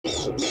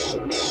Hello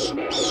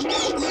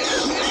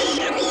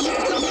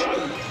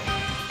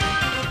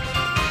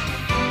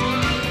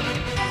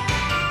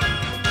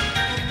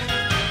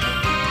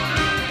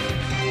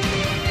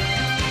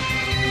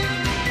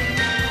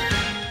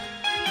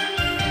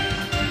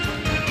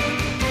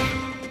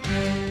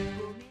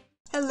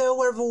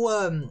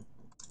everyone,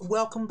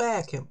 welcome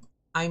back.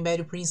 I'm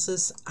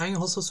BattyPrincess. I'm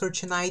also here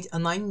tonight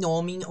and I'm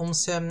nomming on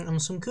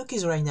some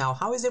cookies right now.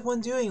 How is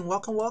everyone doing?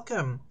 Welcome,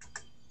 welcome.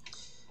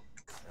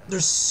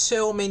 There's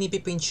so many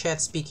people in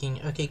chat speaking.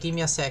 Okay, give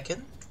me a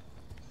second.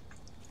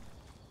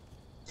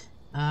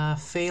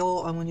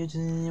 Fail, I want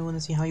to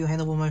see how you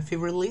handle my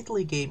favorite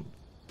lately game.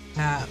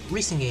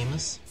 Recent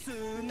games.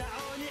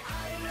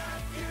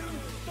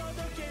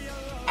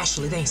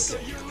 Ashley, thanks.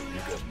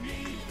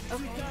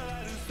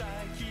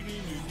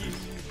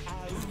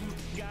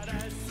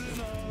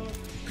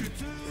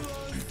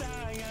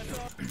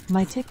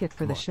 My ticket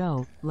for the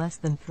show, less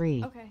than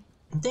free. Okay.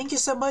 Thank you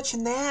so much,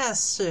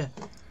 Ness.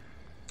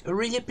 I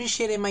really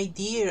appreciate it, my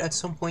dear. At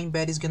some point,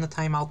 Betty's gonna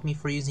time out me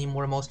for using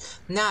more emotes.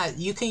 Nah,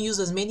 you can use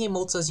as many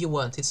emotes as you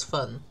want. It's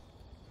fun.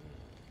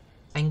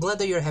 I'm glad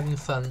that you're having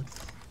fun.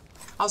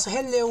 Also,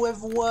 hello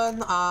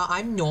everyone.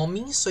 I'm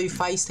Nomi, so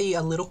if I stay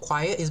a little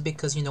quiet, it's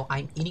because, you know,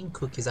 I'm eating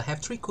cookies. I have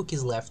 3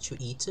 cookies left to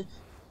eat.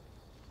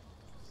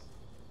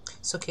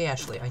 It's okay,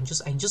 Ashley. I'm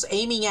just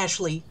aiming,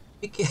 Ashley.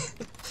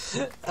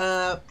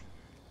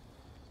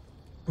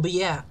 But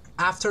yeah,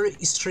 after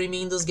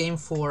streaming this game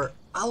for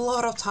a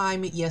lot of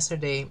time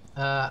yesterday,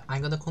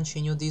 I'm gonna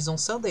continue this on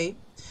Sunday.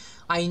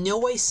 I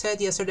know I said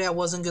yesterday I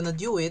wasn't gonna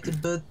do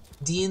it, but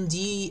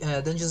D&D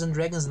Dungeons and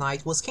Dragons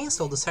night was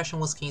cancelled. The session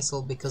was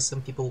cancelled because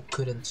some people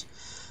couldn't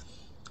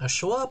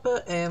show up,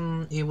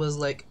 and it was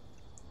like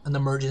an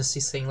emergency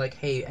saying like,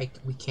 hey,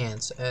 we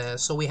can't.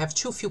 So we have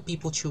too few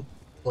people to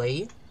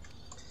play.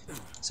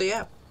 So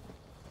yeah.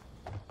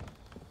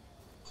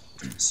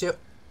 So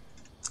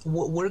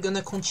we're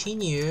gonna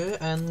continue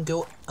and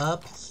go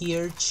up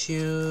here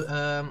to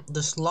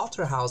the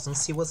slaughterhouse and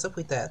see what's up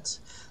with that.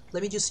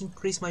 Let me just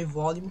increase my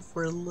volume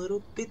for a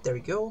little bit. There we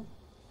go.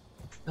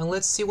 And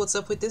let's see what's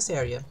up with this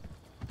area.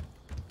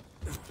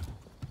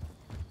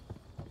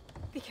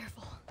 Be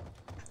careful.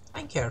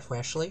 I'm careful,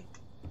 Ashley.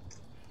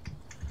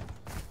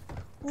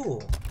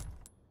 Ooh.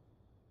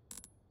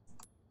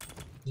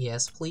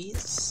 Yes,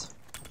 please.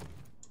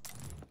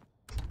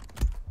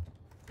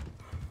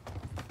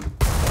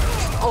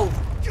 Oh!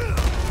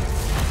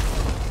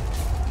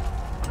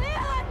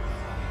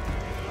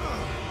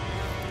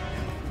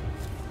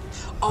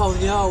 Oh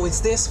no, it's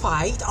this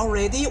fight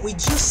already? We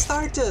just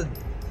started!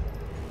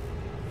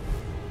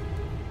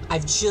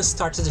 I've just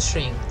started the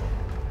stream.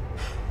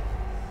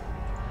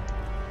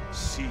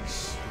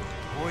 Cease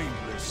your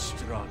pointless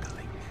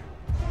struggling.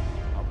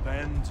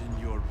 Abandon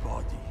your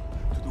body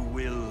to the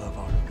will of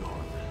our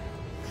God.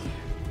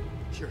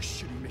 You're a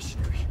shitty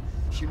missionary.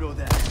 You know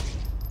that.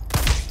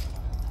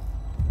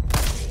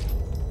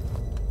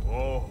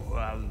 Oh,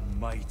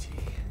 Almighty,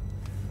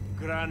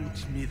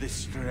 grant me the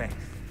strength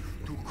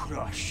to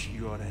crush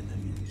your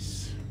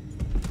enemies.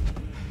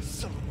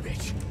 Son of a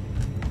bitch.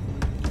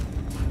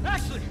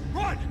 Ashley,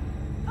 run!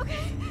 Okay.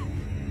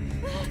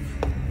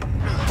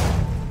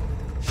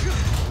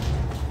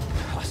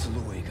 Hasta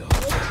luego.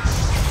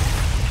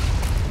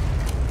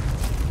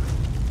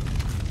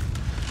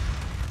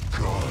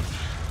 God,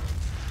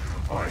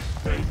 I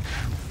thank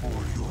you for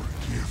your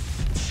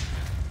gift.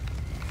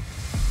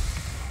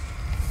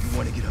 You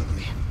want to get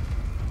ugly?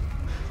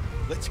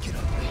 Let's get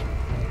ugly.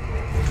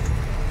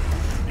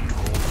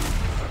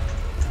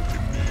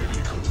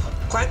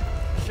 Quiet!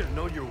 Should have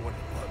known you were one of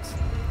the bugs.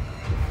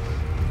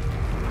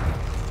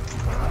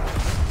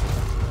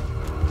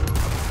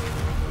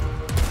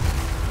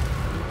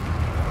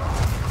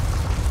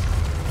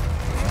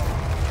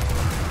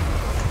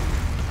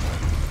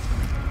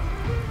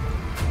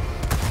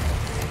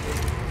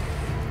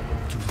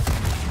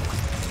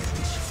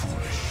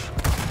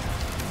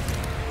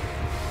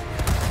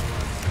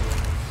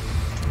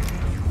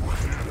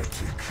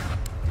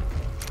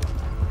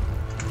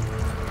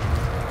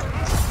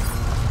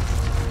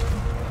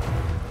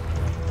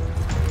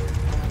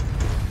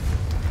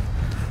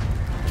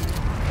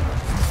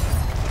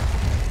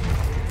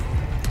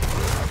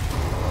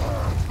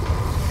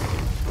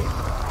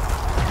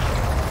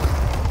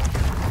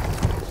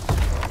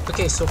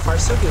 Okay, so far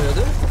so good.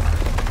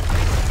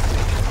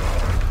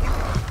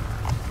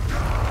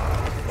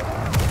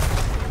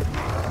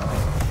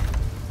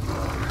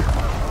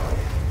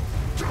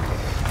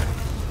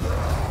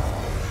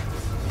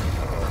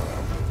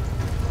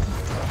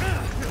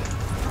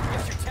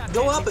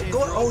 Go up,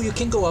 go. Oh, you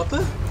can go up.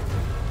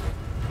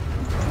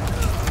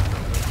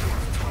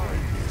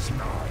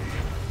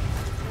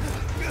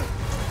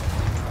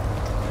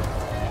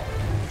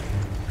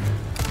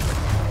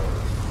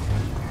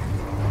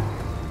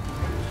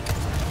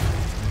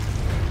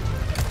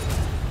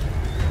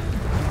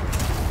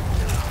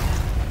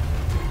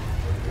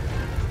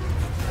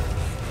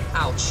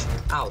 Ouch,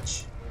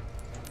 ouch.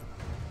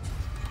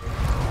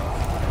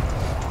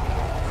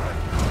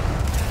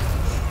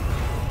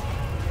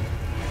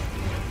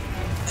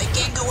 I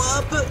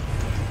up!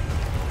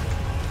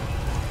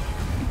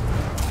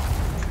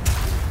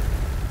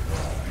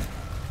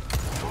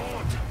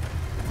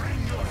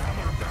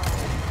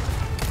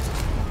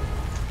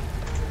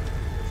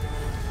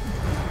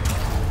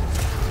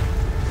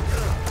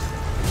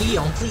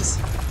 Leon, please.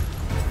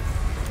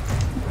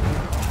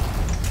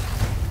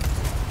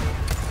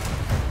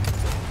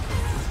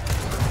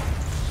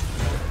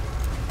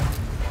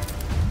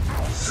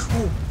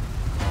 Ooh.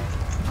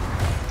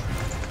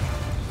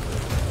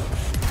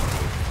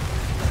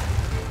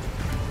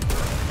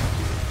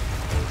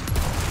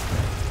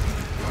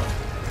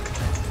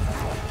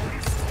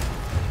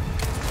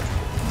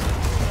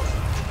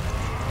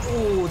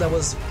 Ooh, that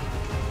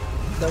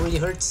really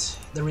hurts.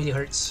 That really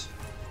hurts.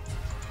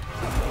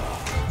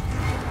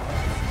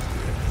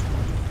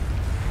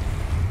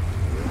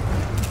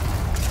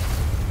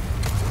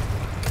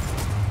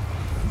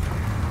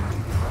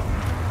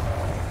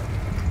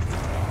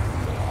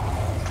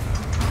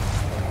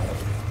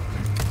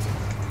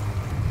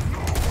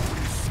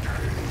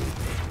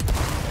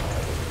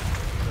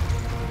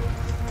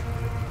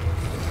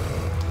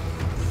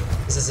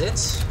 Is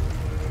this it?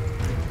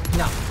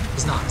 No,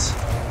 it's not.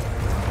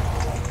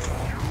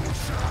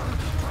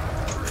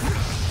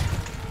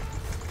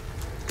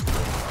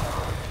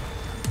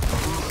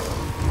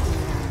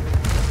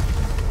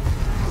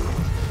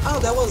 Oh,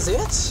 that was it?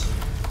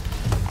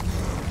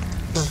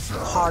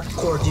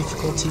 Hardcore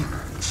difficulty.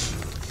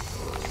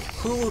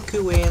 Who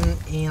will win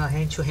in a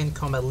hand-to-hand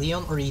combat,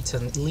 Leon or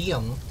Ethan?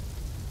 Leon.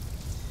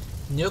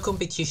 No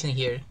competition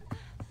here.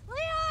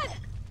 Leon!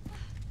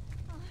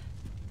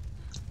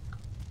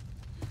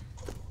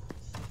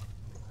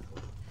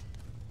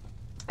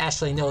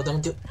 Ashley, no,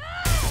 don't do.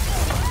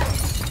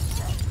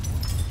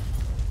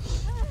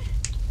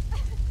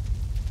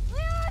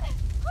 Leon!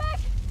 Quick!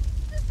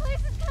 This place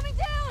is coming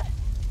down!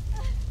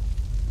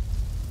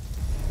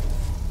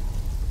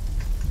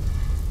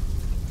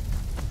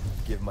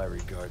 Give my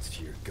regards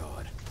to your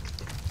god.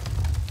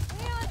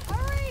 Leon,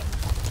 hurry!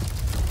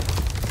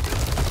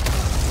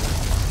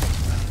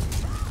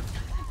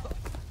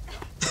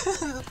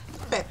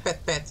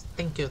 Pet.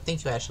 Thank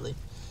you, Ashley.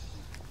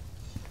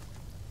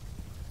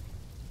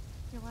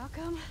 You're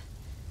welcome.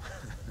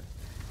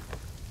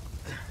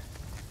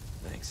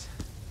 Thanks.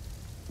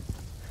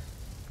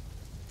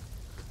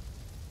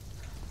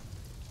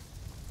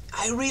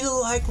 I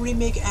really like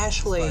Remake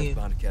Ashley. Fire's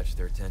bound to catch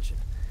their attention.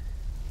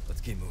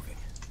 Let's keep moving.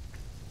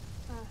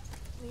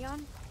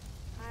 Leon?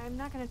 I'm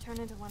not gonna turn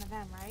into one of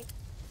them, right?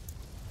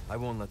 I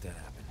won't let that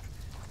happen.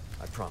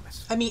 I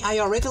promise. I mean, I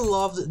already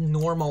loved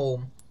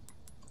normal,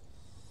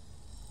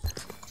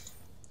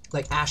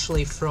 like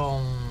Ashley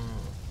from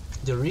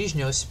the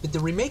originals, but the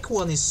remake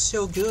one is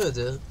so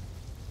good.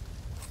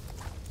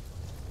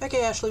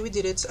 Okay, Ashley, we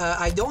did it.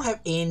 I don't have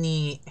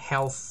any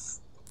health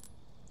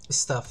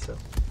stuff.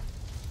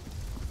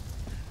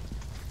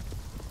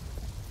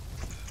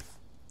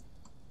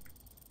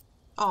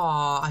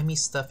 Aw, I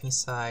missed stuff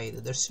inside.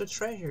 There's still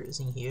treasures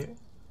in here.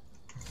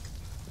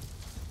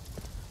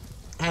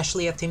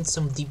 Ashley attempted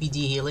some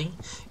DBD healing.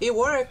 It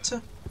worked.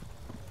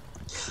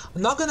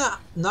 Not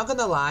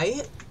gonna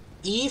lie.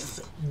 If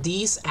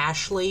this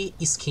Ashley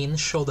skin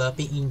showed up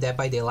in Dead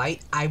by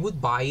Daylight, I would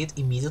buy it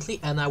immediately,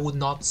 and I would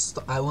not.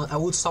 I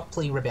would stop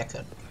playing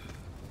Rebecca.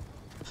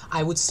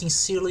 I would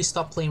sincerely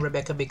stop playing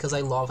Rebecca because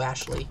I love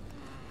Ashley.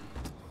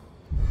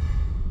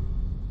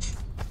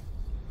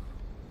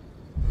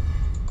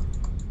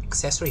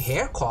 Accessory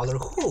hair color?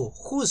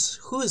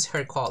 Who's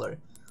hair color?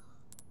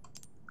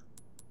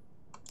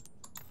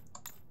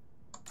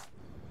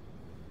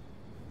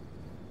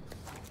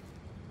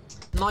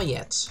 Not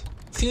yet.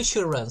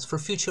 Future runs, for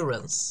future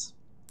runs.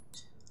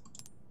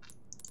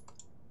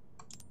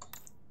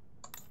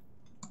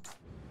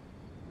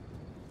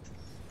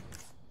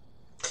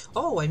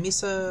 Oh, I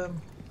miss a...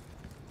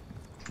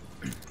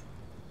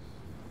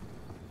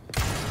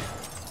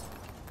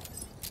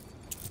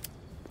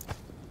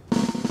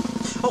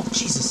 Oh,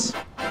 Jesus!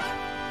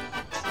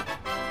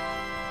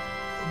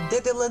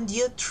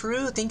 Dedelandia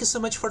True, thank you so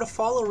much for the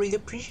follow, really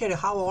appreciate it.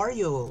 How are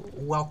you?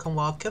 Welcome,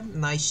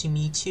 nice to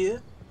meet you.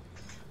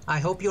 I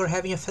hope you're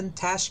having a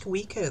fantastic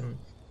weekend.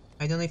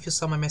 I don't know if you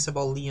saw my message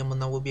about Liam, but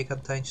now will be a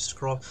good time to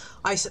scroll.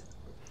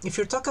 If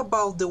you're talking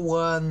about the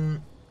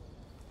one...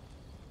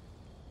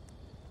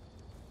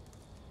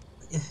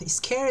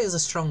 Scare is a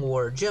strong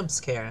word, jump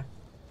scare.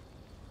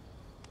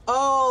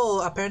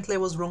 Oh, apparently I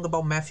was wrong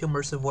about Matthew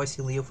Mercer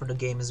voicing Leo for the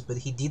games, but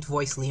he did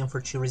voice Liam for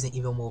 2 Resident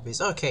Evil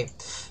movies. Okay,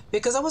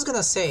 because I was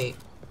gonna say,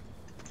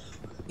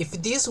 if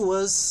this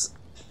was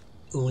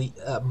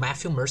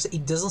Matthew Mercer,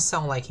 it doesn't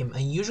sound like him,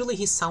 and usually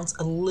he sounds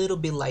a little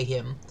bit like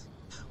him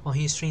on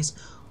his streams.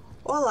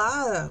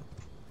 Olá!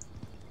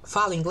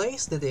 Fala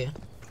inglês, Dede?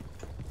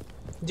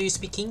 Do you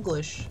speak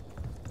English?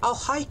 Oh,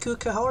 hi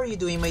Kuka, how are you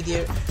doing, my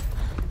dear?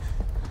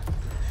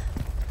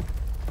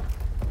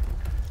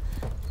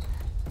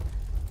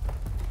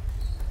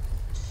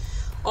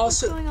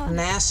 Also,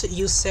 Nash,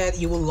 you said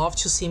you would love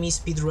to see me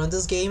speedrun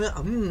this game.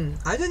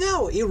 I don't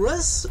know. It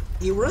runs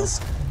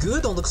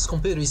good on this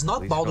computer. It's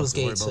not Baldur's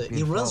Gate.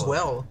 It runs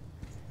well.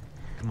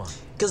 Come on.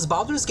 Because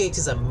Baldur's Gate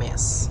is a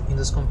mess in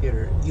this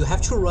computer. You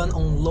have to run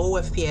on low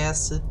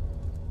FPS,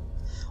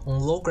 on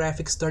low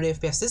graphics, 30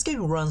 FPS. This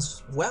game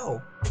runs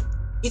well.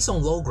 It's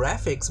on low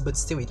graphics, but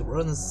still it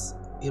runs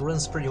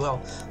pretty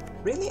well.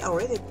 Really?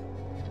 Already?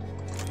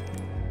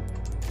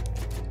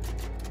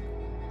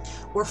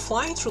 We're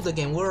flying through the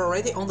game. We're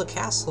already on the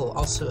castle.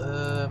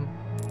 Also,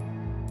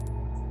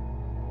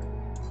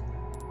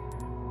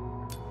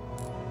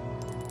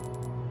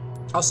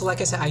 also, like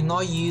I said, I'm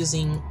not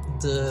using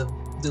the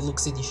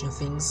deluxe edition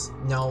things.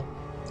 No.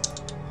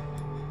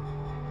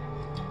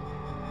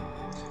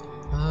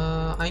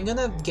 I'm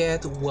gonna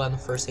get one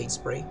first aid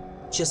spray,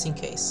 just in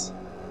case.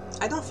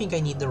 I don't think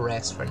I need the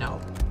rest for now.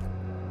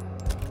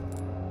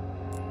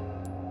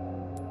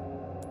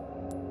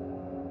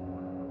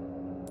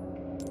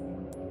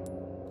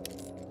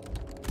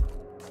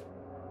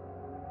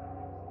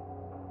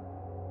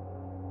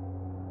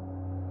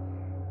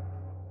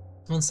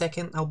 One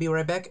second, I'll be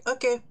right back.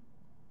 Okay.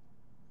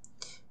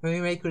 When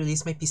Remake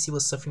released, my PC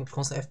was suffering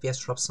constant FPS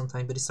drops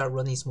sometimes, but it started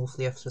running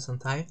smoothly after some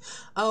time.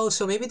 Oh,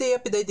 so maybe they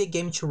updated the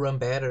game to run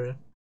better.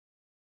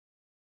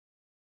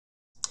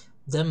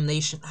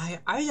 Damnation. I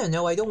don't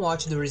know, I don't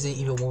watch the Resident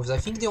Evil movies. I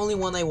think the only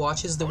one I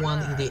watch is the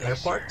one in the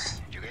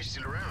airport. You guys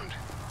still around?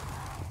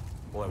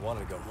 Well, I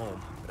wanted to go home,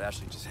 but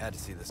Ashley just had to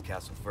see this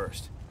castle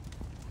first.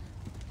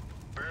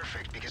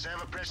 Perfect, because I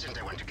have a present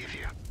I want to give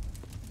you.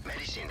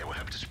 Medicine that will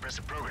help to suppress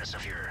the progress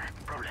of your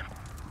problem.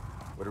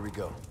 Where do we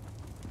go?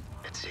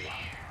 Let's see.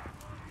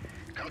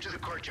 Come to the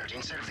courtyard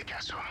inside of the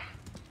castle.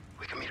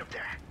 We can meet up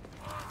there.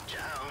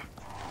 Ciao.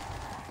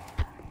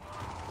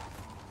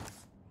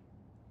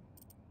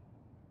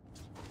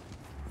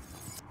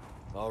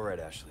 All right,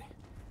 Ashley.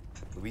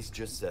 Luis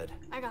just said.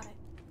 I got it.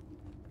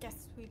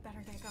 Guess we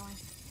better get going.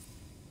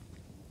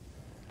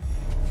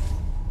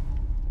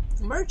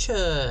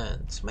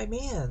 Merchant! My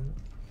man!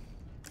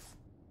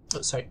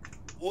 Oh, sorry.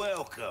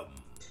 Welcome.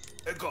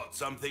 I got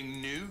something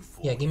new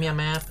for Yeah, give me a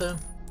map.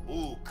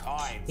 all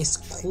kinds.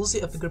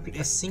 Exclusive upgrade,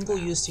 a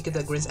single-use ticket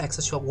that grants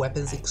access to a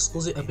weapons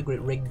exclusive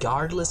upgrade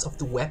regardless of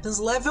the weapons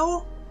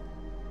level?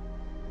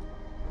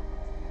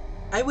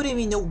 I wouldn't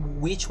even know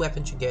which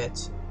weapon to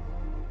get.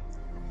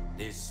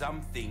 There's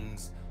some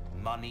things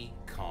money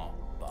can't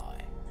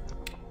buy.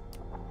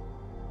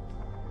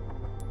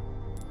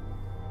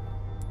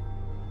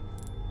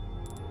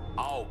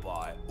 I'll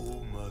buy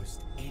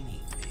almost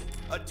anything.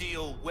 A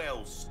deal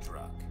well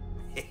struck.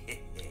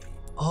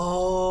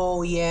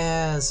 Oh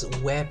yes,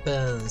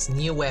 weapons,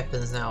 new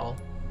weapons now.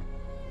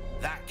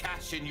 That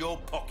cash in your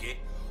pocket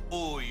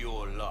or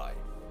your life.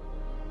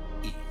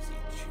 Easy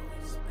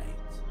choice, mate.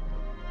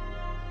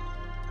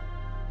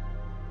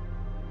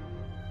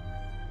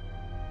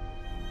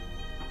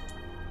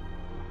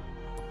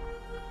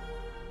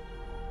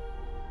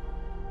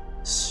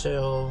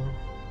 So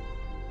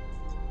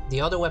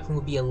the other weapon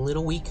would be a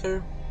little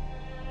weaker,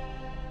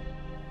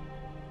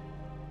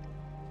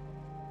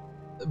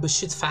 but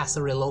shoot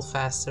faster, reload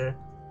faster.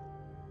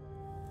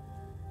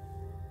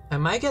 I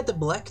might get the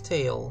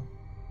blacktail.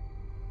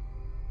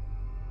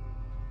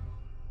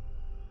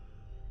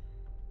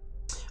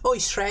 Oh,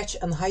 stretch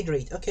and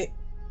hydrate. Okay.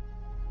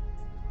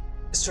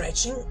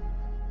 Stretching.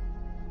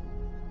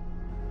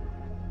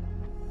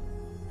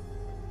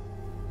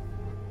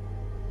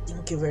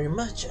 Thank you very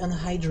much. And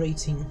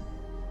hydrating.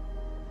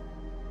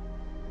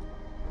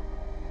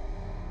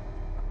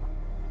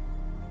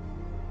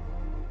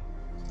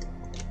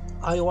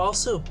 I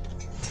also...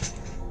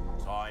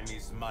 Time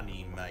is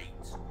money, mate.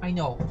 I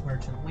know,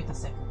 Merchant. Wait a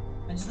second.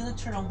 I'm just gonna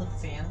turn on the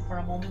fan for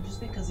a moment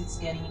just because it's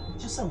getting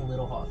just a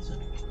little hot.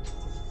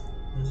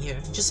 Yeah,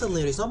 just a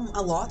little. It's not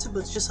a lot,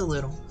 but just a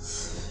little.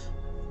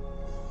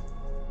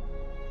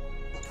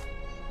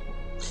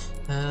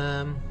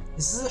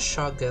 This is a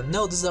shotgun.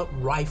 No, this is a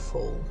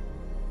rifle.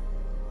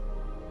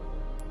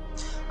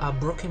 A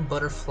broken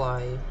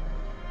butterfly.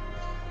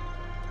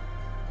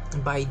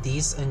 Buy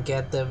this and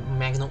get the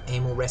Magnum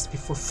ammo recipe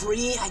for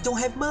free. I don't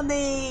have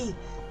money.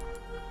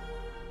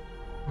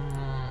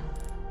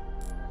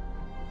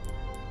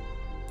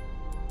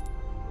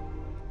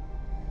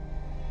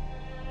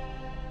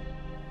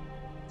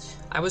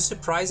 I was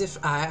surprised if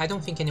I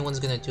don't think anyone's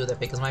gonna do that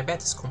because my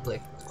bet is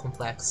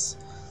complex.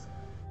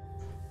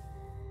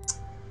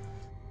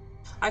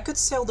 I could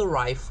sell the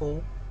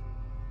rifle.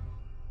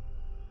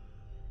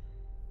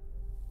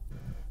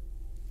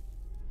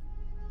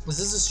 Was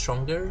this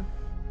stronger?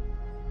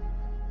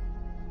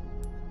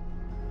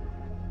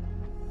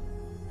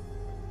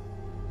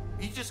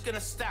 You just gonna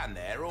stand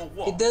there or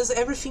what? It does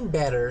everything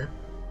better.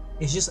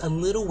 It's just a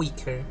little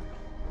weaker.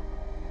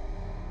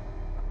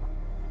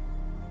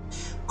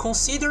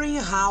 Considering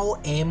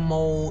how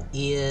ammo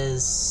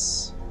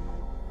is...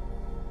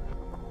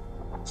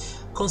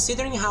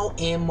 Considering how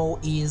ammo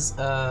is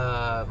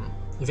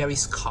very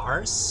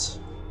scarce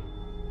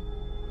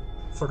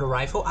for the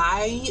rifle,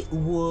 I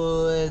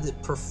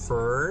would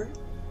prefer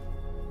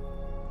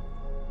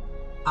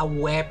a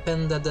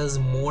weapon that does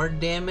more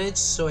damage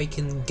so I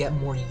can get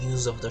more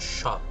use of the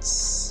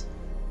shots.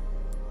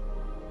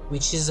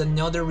 which is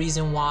another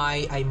reason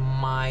why I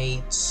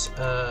might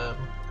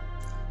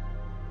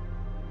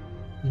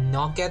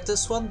not get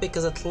this one,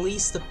 because at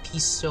least the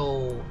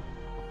pistol,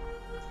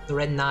 the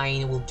red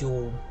 9, will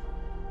do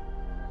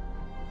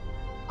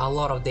a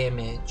lot of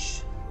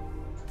damage.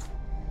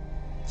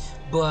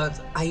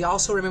 But I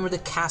also remember the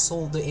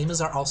castle, the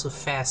enemies are also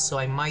fast, so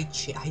I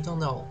might I don't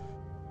know.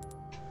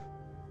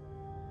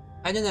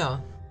 I don't know.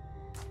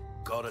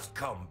 Gotta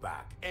come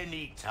back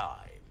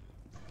anytime.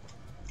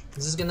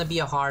 This is gonna be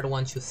a hard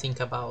one to think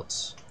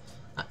about.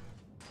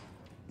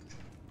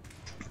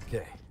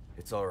 Okay,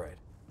 it's all right.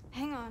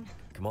 Hang on.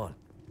 Come on.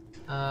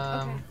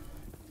 Okay.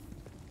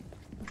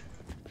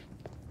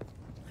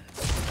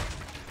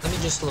 Let me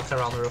just look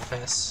around real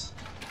fast.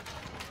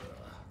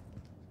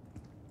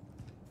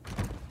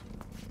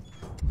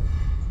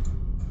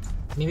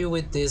 Maybe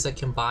with this I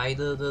can buy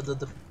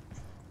the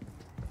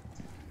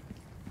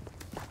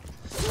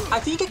I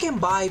think I can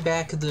buy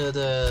back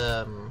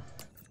the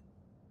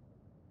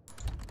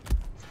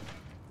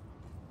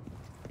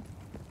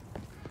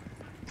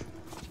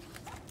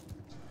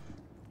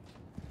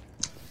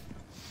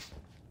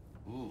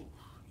Ooh,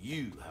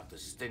 you have the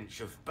stench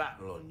of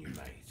battle on you,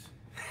 mate.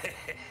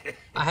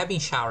 I have been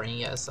showering,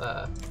 yes.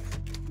 I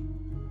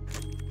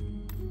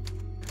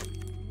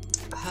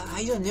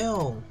don't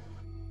know.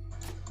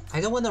 I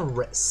don't want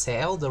to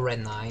sell the red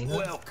 9.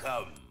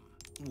 Welcome.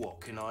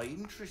 What can I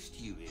interest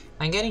you in?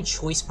 I'm getting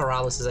choice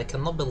paralysis. I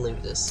cannot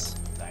believe this.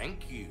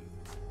 Thank you.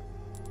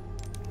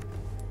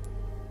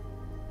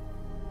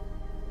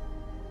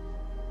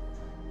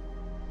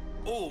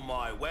 All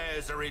my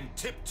wares are in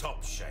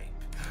tip-top shape,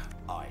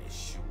 I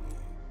assure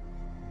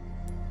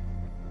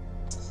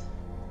you.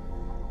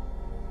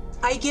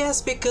 I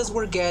guess because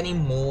we're getting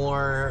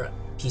more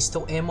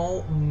pistol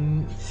ammo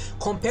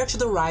compared to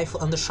the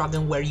rifle and the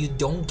shotgun, where you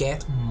don't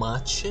get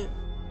much,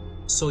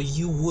 so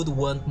you would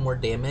want more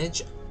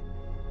damage.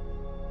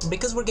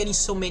 Because we're getting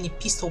so many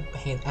pistol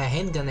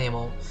handgun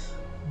ammo,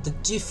 the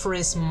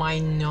difference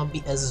might not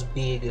be as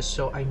big,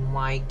 so I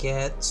might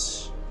get.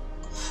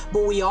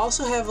 But we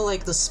also have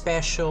like the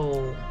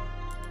special,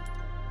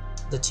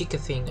 the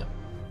ticket thing,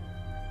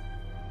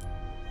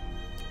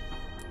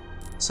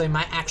 so it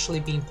might actually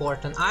be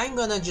important. I'm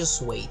gonna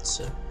just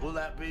wait. Will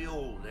that be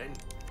all then?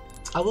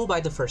 I will buy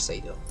the first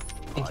aid though.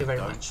 Thank you very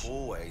much.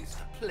 Always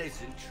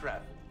pleasant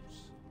travels.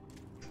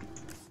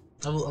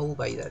 I will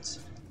buy that.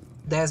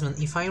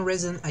 Desmond, if I'm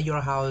resident at your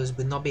house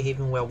but not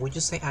behaving well, would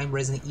you say I'm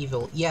Resident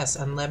Evil? Yes,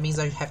 and that means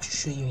I have to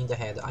shoot you in the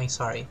head. I'm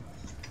sorry.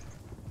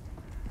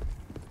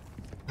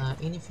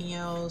 Anything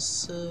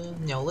else?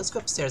 No, let's go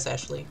upstairs,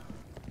 Ashley.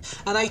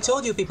 And I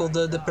told you people,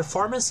 the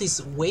performance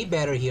is way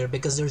better here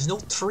because there's no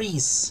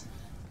trees.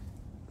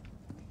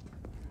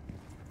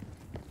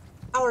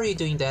 How are you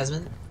doing,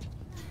 Desmond?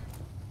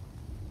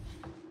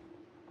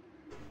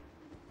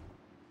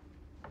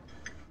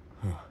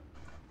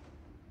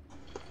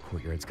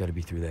 Courtyard's gotta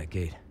be through that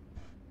gate.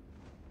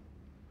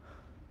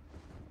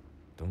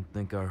 Don't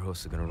think our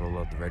hosts are gonna roll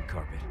out the red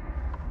carpet.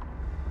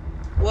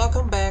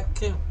 Welcome back.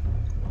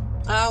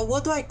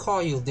 What do I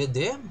call you,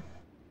 Dede?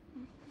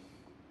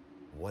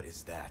 What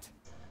is that?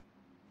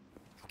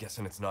 I'm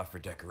guessing it's not for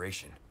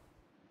decoration.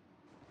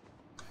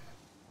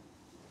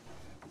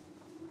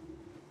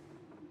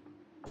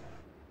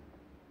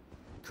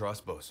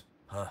 Crossbows,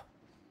 huh?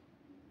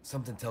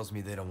 Something tells me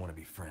they don't want to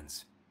be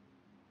friends.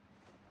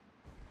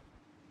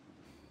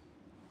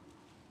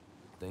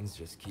 Things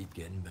just keep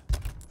getting.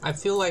 I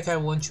feel like I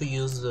want to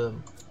use the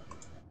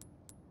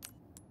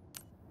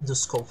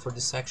scope for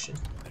this section.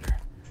 Better.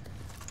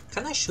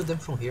 Can I shoot them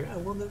from here? I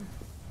wonder.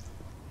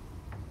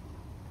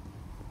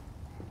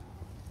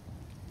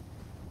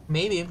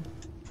 Maybe.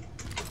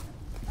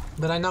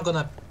 But I'm not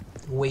gonna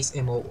waste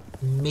ammo.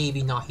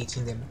 Maybe not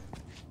hitting them.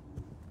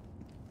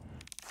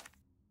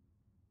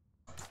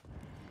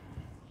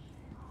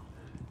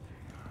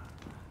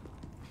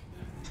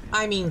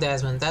 I mean,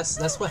 Desmond,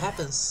 that's what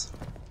happens.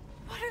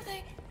 What are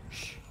they?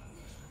 Shh.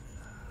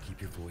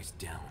 Keep your voice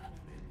down.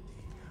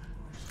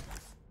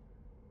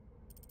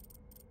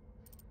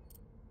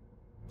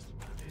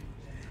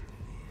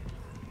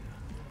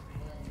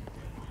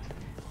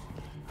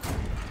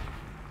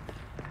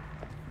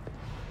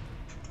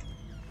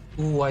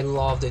 Ooh, I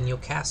love the new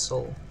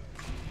castle.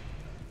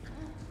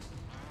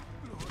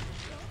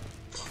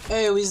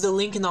 Hey, is the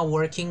link not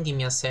working? Give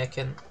me a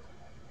second.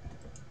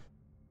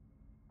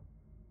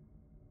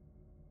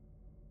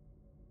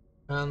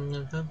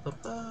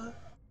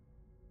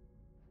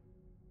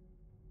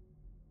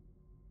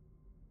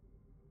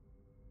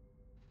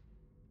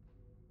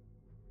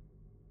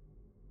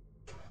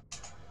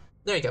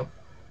 There you go.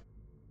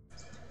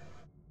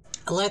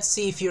 Let's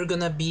see if you're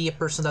gonna be a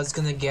person that's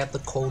gonna get the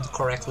code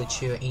correctly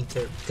to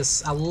enter,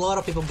 because a lot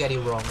of people get it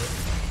wrong.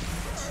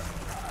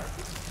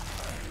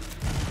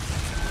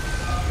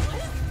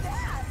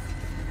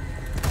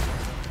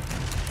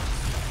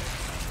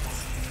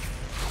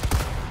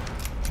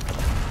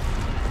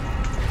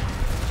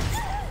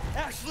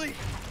 Ashley!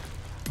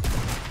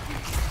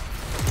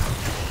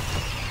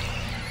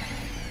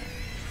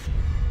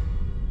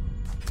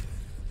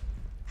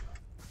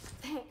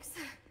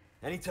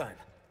 Anytime.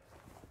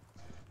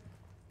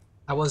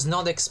 I was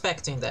not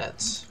expecting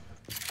that.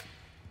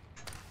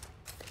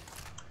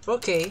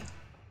 Okay.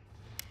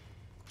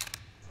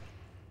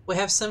 We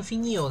have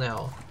something new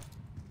now.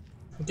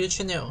 Good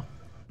to know.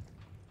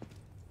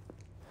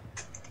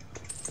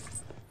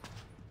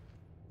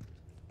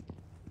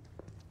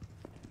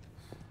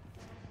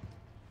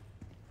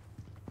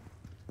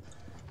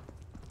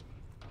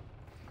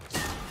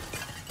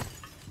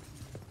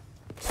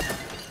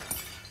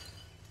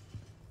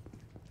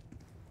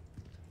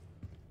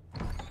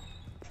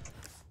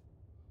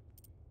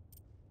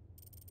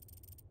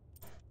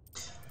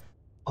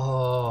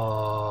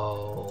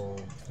 Oh,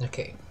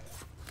 okay.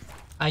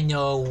 I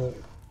know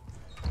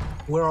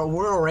we're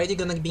already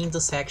gonna be in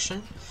the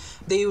section.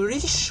 They really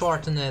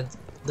shortened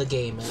the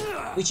game,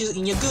 which is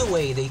in a good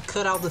way. They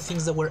cut out the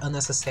things that were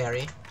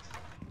unnecessary.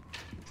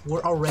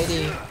 We're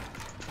already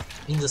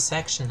in the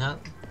section, huh?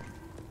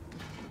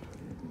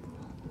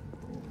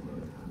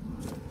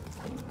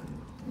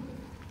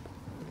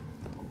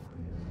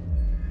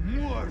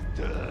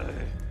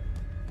 Muerte!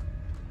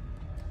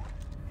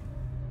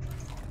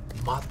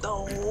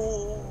 Matao!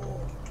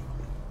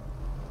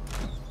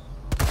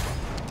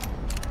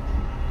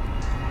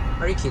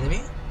 Are you kidding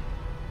me?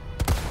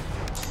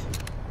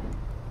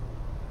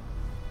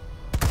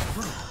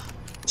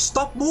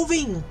 Stop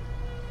moving!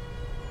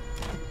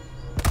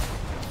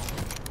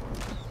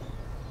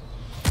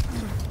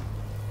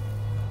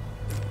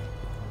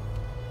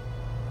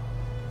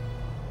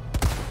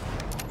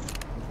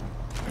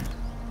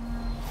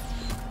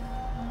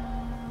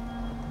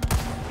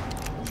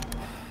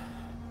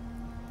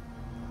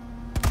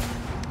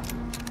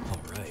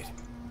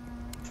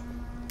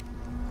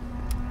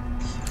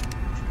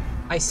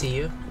 I see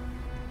you.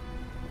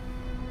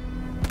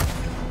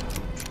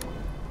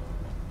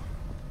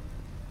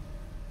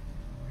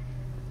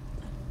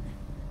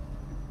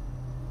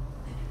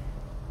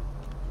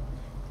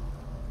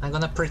 I'm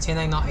gonna pretend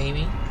I'm not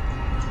aiming.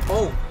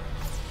 Oh!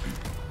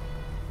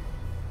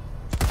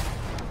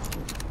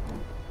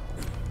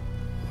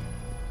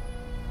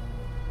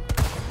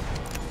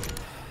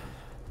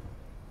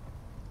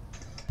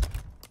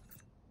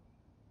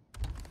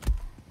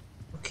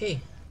 Okay.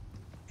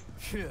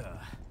 Yeah.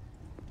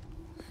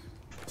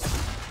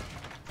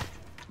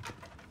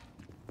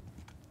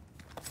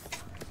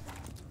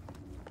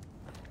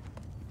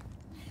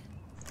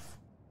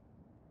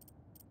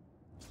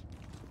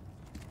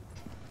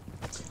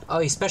 Oh,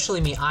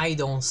 especially me, I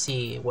don't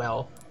see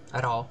well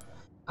at all.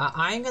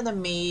 I'm gonna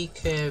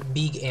make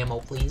big ammo,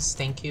 please.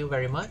 Thank you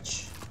very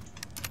much.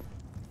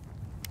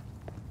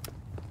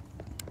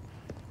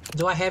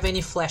 Do I have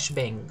any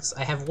flashbangs?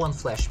 I have one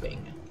flashbang.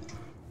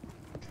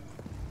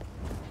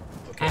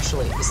 Okay.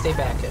 Ashley, stay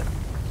back.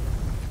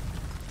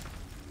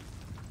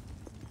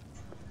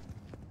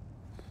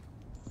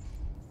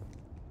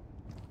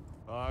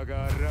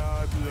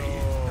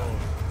 Agarradlo!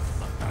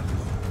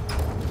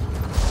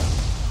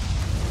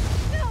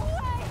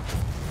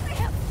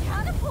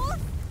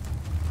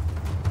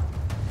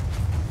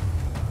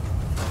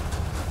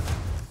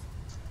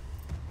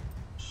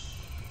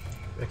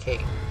 Okay.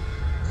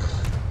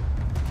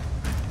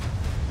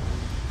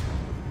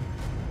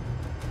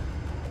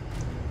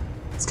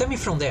 It's coming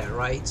from there,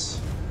 right?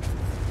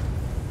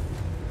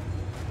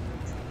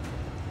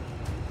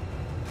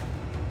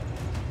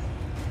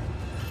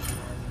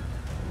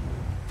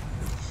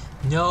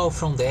 No,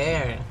 from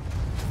there.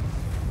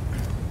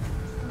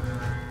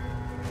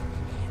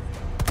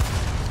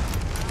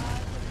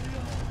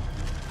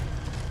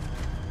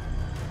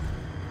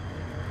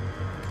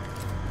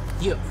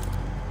 You.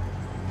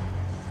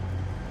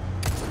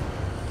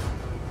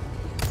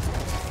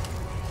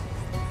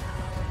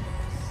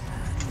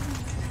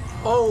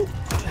 Oh,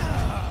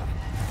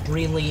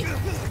 really?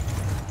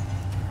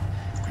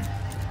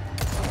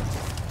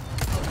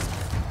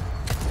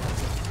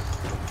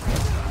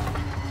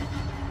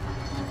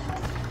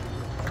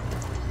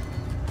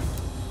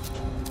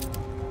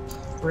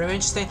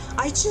 Revenge thing.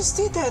 I just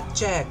did that,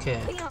 Jack.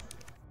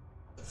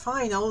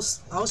 Fine, I'll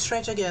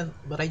stretch again,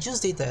 but I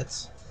just did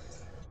that.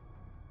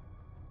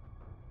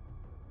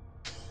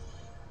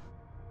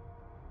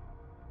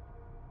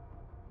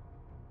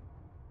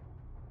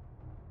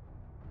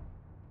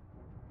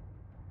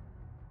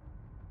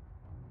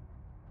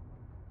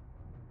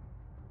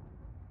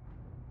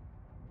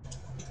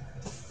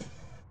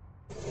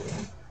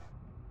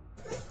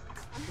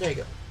 There you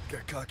go.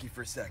 Got cocky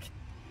for a sec.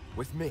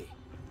 With me.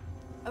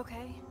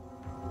 Okay.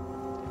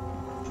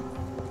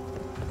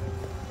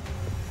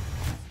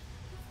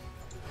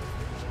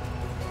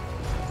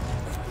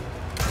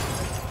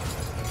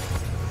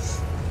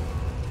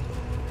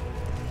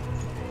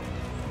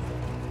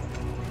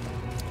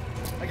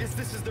 I guess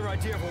this is their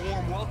idea of a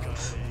warm welcome.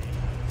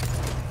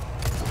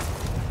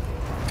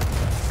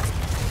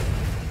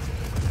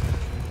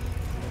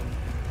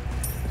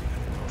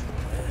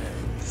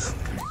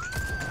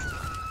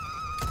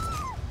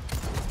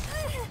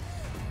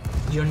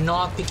 You're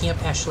not picking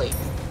up Ashley.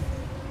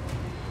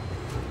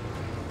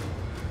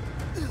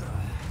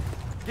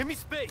 Give me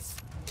space.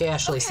 Okay,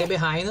 Ashley, stay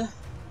behind.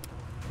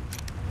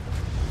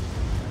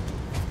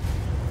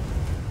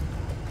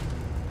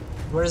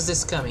 Where is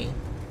this coming?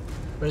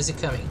 Where is it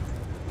coming?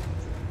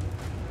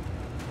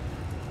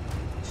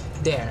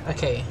 There,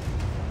 okay.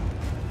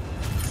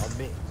 On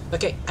me.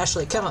 Okay,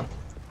 Ashley, come on.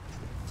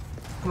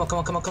 Come on, come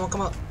on, come on, come on,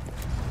 come on.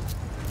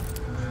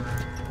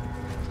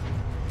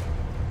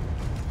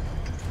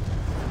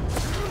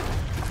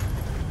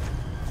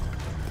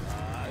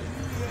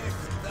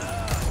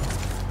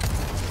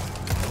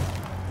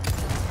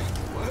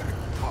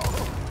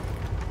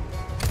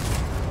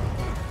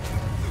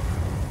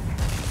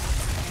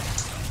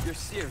 You're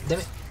serious. Damn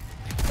it.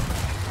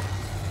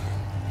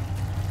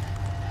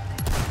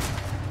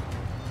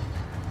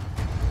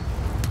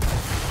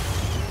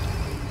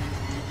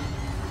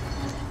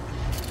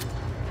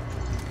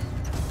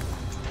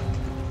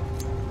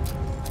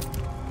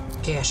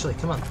 Okay, Ashley,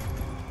 come on.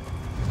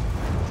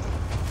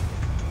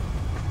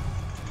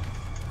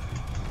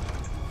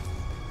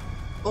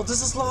 Oh,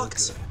 this is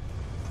locked.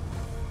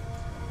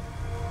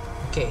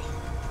 Okay.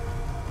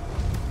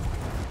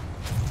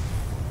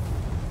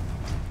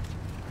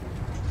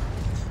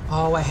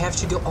 Oh, I have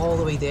to go all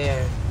the way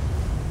there.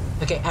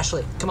 Okay,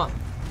 Ashley, come on.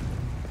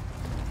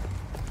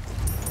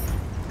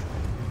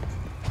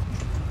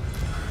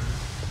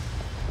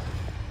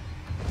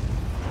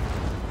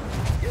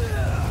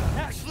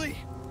 Ashley!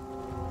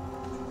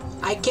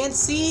 I can't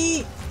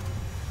see!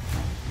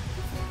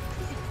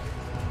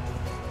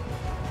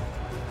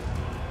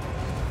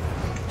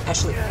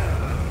 Ashley.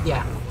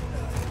 Yeah.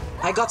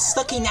 I got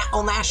stuck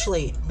on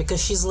Ashley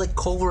because she's like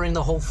covering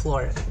the whole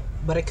floor.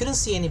 But I couldn't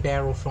see any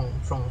barrel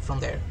from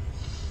there.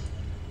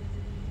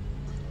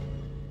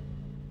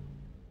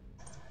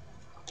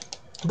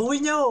 But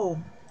we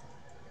know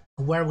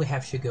where we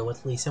have to go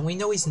at least, and we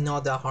know it's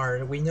not that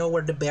hard. We know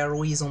where the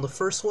barrel is on the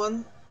first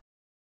one.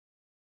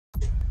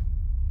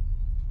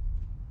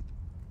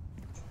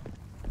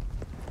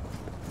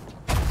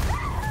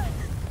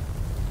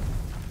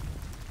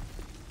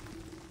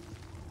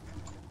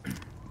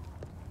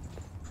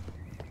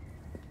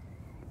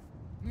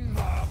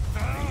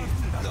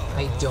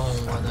 I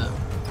don't wanna.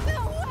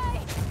 No way!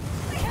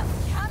 They have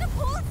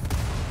catapults?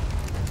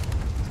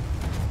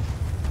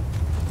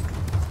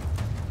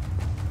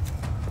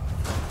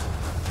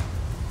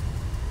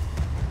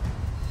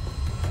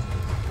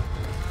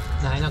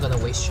 Nah, I'm not gonna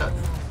waste shot.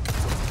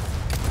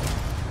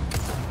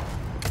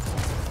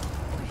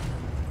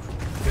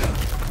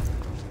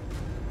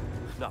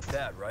 Not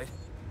bad, right?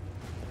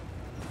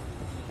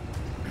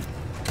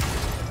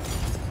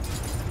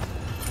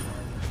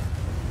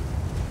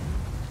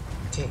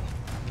 Okay.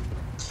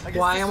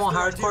 Why I'm on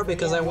hardcore?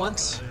 Because I want.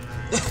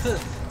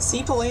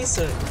 Simple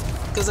answer.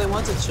 Because I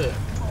wanted to.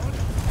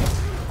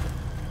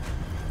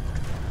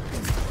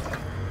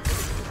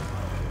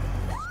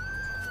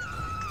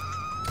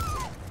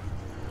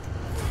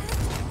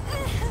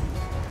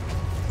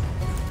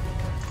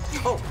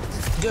 Oh,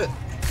 good.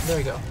 There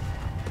we go.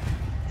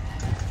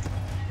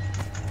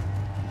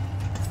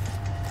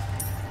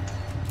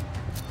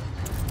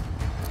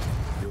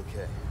 You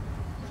okay?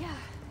 Yeah.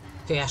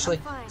 Okay, Ashley,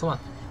 I'm fine. come on.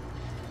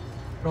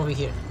 Come over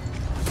here.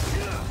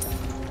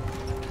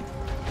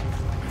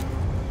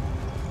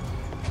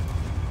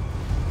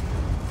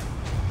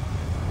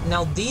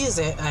 Now this,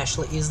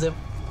 Ashley, is the...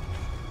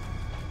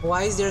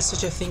 Why is there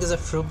such a thing as a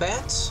fruit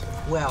bat?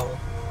 Well...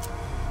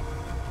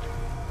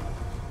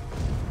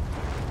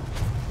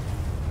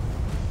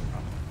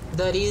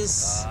 That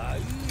is...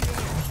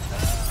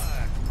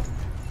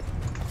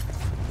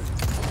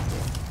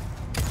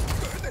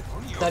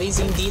 That is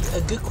indeed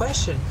a good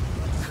question.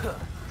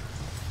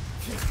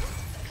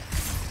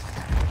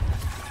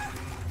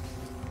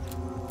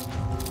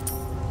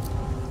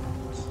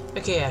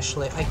 Okay,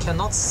 Ashley, I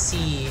cannot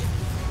see...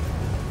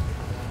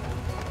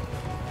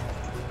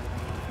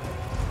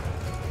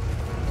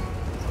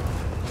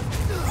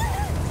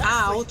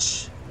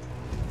 Ouch!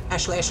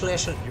 Ashley.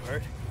 You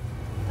hurt?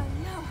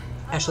 No.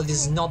 Ashley,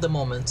 this is not the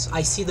moment.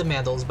 I see the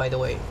medals, by the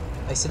way.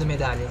 I see the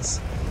medallions.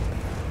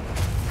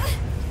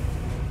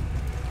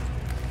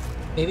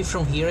 Maybe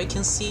from here I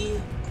can see...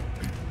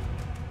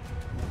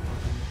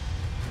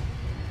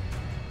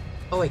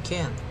 Oh, I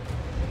can.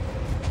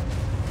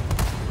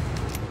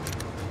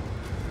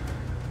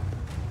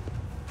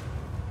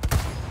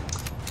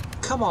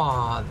 Come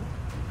on!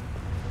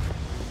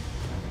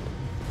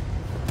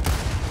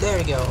 There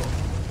you go.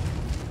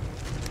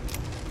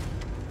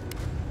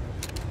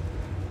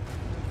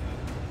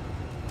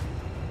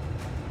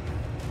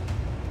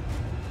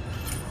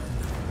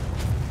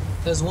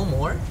 There's one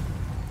more.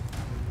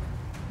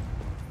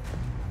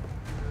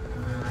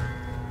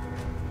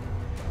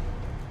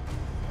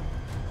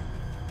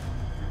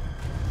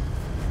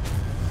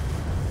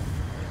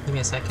 Give me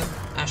a second,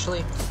 Ashley.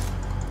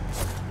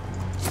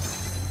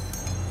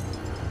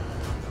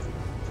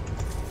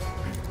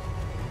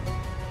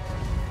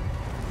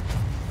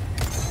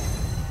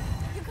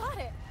 You got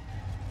it.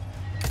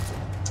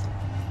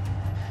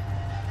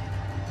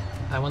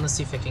 I want to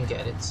see if I can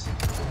get it.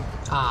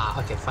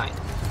 Ah, okay, fine.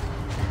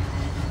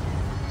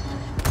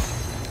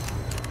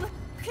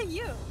 Look at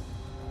you.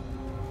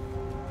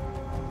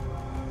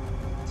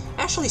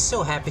 Ashley's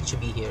so happy to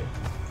be here.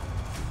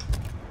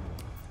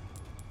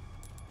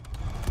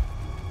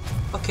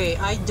 Okay,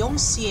 I don't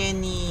see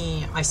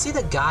any... I see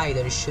the guy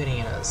that is shooting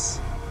at us.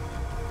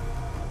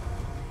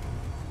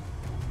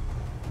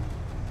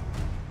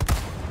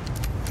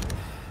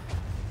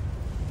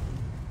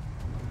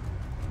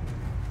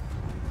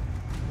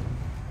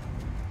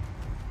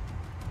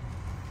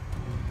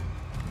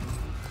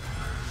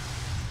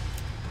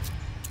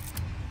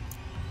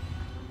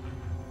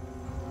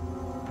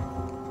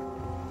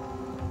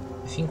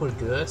 I think we're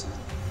good.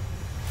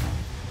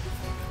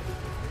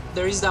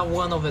 There is that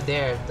one over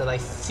there that I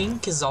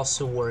think is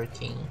also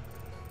working.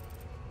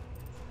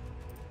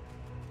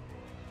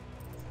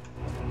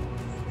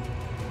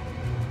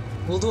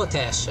 We'll do a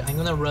test. I'm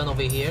gonna run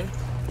over here.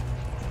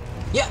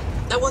 Yeah,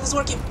 that one is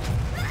working.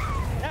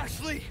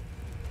 Ashley!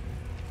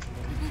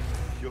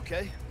 You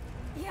okay?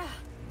 Yeah.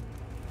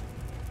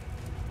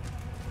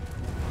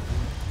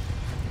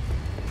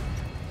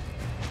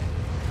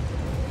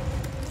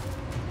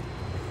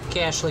 Okay,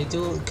 Ashley,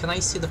 can I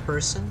see the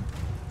person?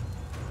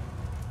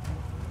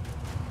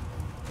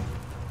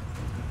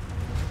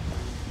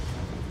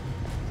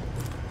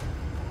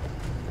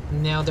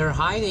 Now they're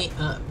hiding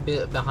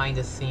behind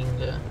the thing.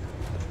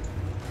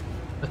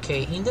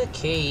 Okay, in that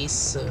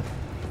case...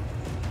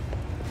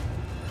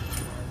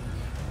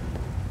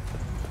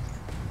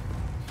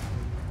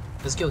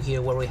 let's go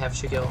here where we have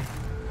to go.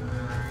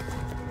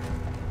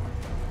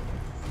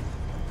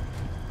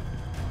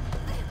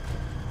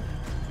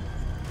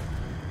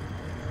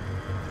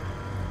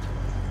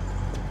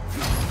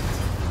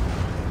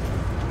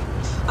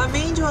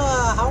 Amanda,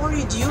 how are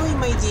you doing,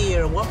 my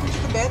dear? Welcome to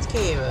the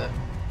Batcave.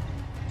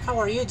 How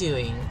are you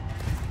doing?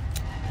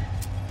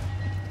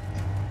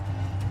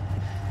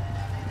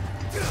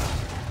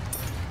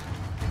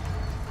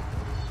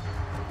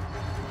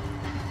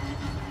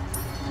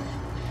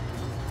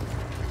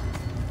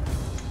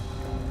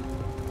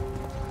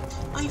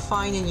 I'm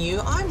fine, and you?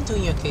 I'm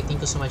doing okay,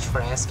 thank you so much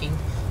for asking.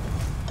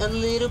 A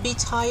little bit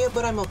tired,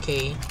 but I'm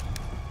okay.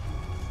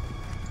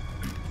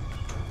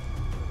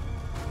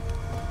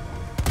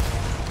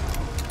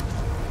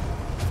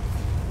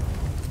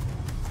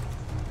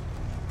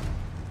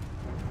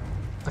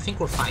 I think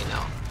we're fine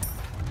now.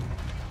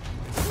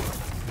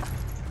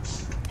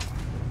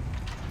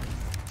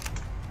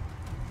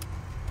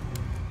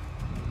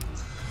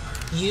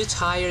 You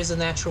tire is a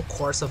natural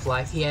course of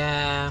life.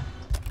 Yeah.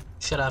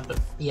 Shut up.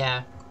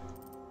 Yeah.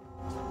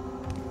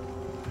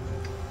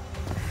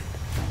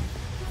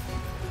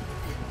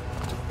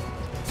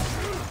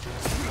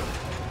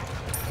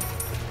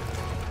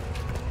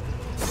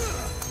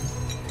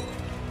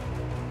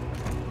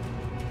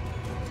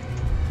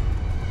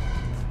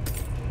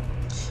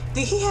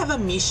 Did he have a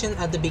mission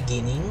at the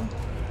beginning?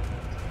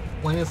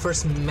 When we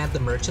first met the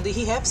merchant, did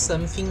he have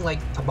something like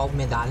about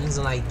medallions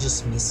and I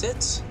just miss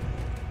it?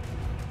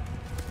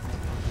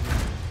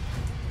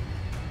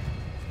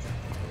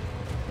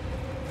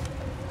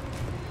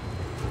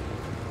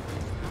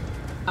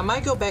 I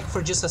might go back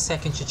for just a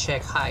second to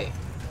check. Hi.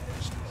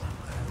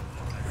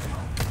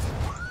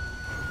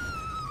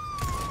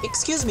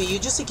 Excuse me, you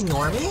just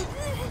ignore me?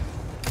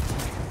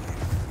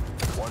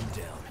 One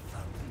down.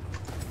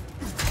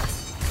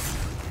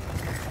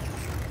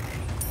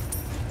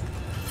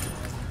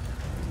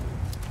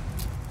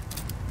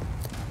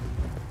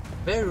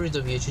 Very rude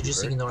of you to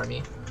just ignore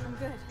me. I'm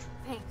good.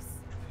 Thanks.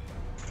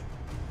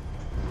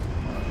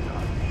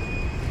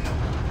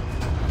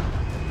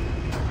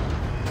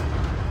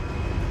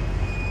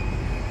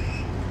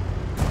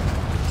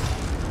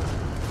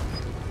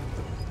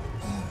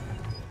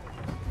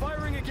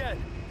 Firing again!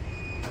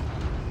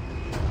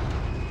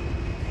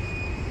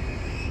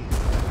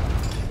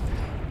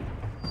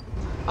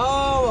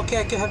 Oh,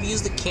 okay, I could have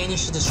used the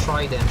cannons to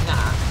destroy them.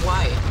 Nah,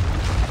 why?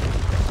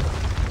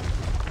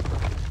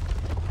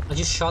 I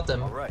just shot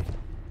them. All right.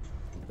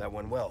 That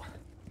went well.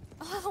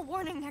 I'll have a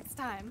warning next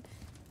time.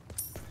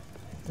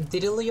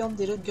 Did it, Leon?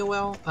 Did it go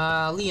well?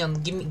 Leon,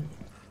 give me...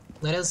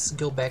 Let us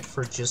go back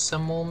for just a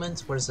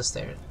moment. Where's the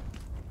stair?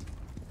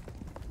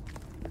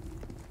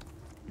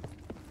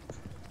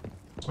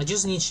 I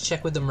just need to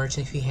check with the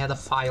merchant if he had a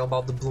file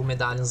about the blue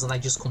medallions and I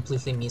just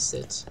completely missed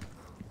it.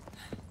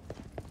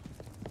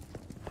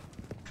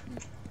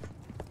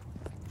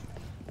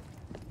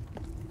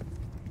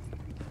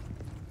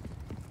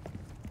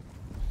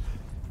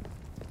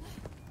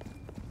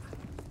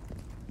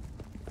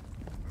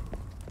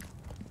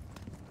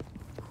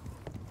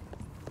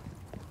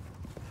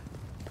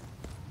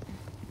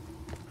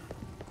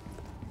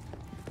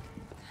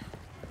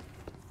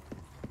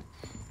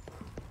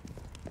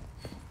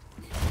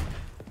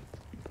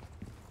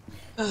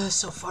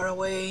 So far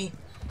away.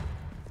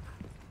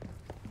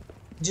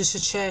 Just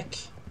to check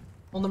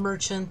on the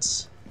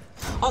merchant.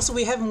 Also,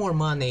 we have more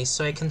money,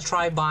 so I can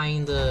try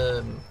buying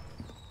the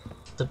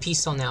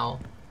pistol now.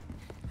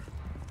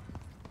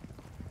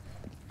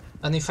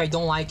 And if I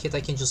don't like it,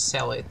 I can just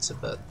sell it.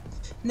 But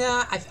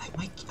nah, I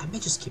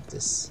might just keep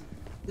this.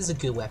 This is a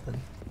good weapon.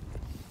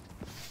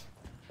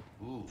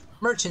 Ooh,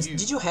 Merchants,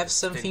 did you have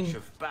something stench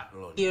of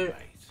battle on here you,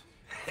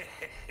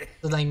 mate.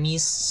 that I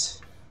missed?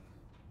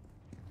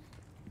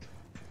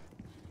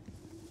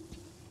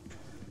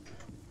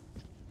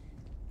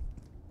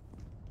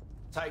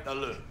 Take a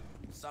look.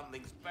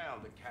 Something's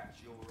bound to catch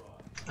your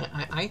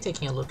eye. I ain't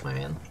taking a look, my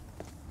man.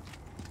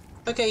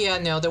 Okay, yeah,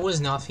 no, there was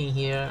nothing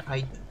here.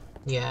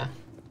 Yeah.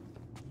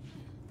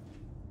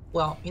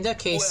 Well, in that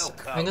case,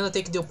 Welcome. I'm gonna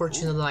take the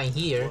opportunity line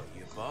here, What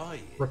you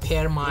buying?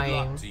 repair Good my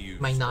luck to you,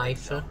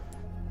 knife. stranger.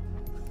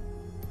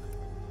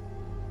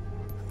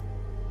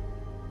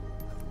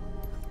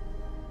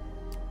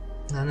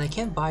 And I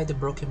can't buy the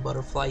broken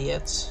butterfly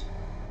yet.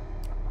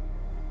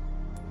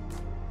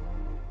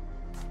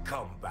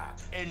 Come back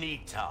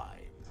anytime.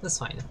 That's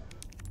fine.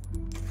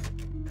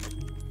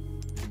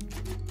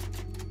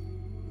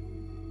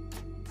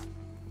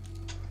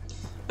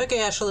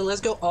 Okay, actually,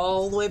 let's go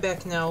all the way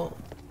back now.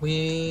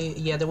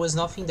 Yeah, there was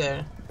nothing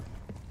there.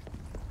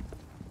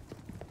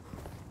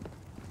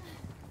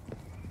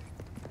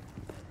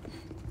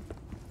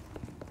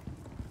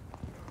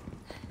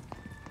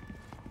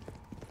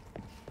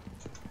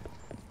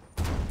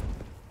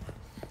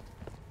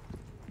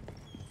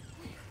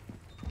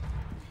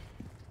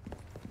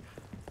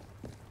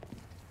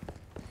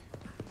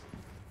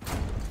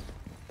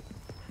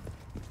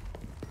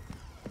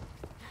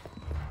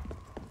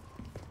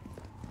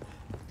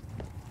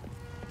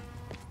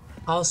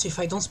 Also, if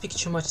I don't speak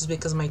too much, it's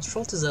because my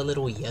throat is a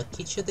little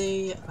yucky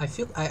today. I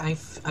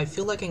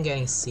feel like I'm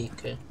getting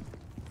sick,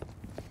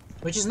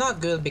 which is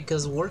not good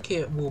because work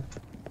will,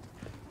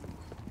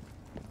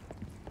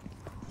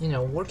 you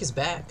know, work is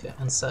back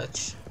and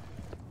such.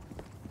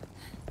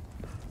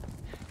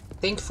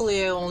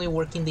 Thankfully, I only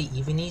work in the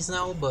evenings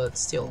now, but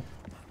still.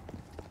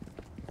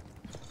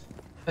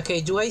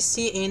 Okay, do I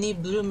see any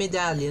blue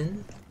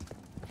medallion?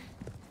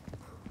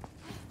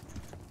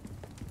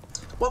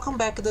 Welcome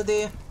back,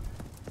 Dade.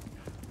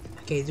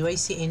 Okay, do I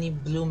see any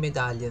blue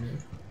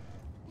medallion?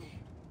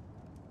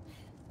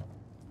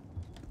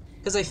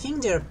 Because I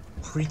think they're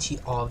pretty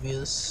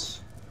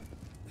obvious.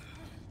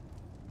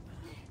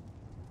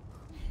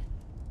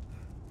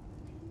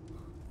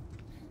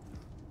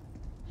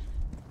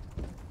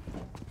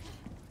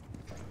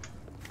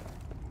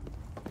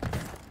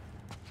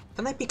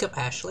 Can I pick up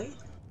Ashley?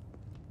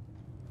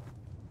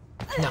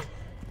 No.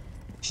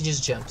 She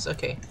just jumps,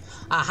 okay.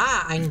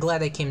 Aha! I'm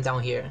glad I came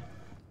down here.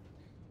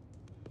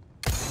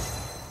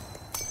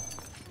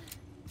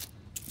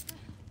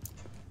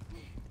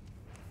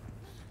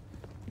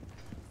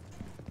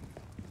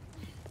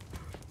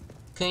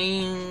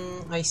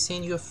 Can I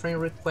send you a friend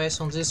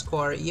request on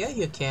Discord? Yeah,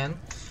 you can.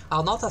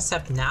 I'll not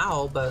accept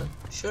now, but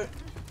sure.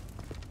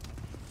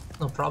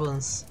 No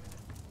problems.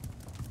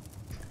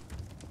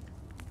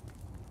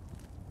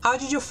 How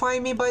did you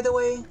find me, by the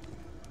way?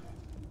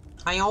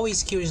 I'm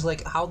always curious,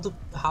 like, how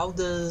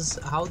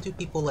do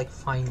people like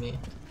find me?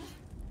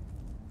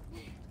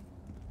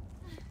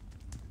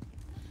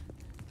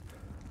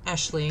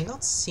 Ashley, I'm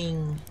not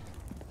seeing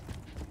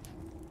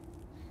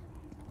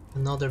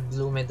another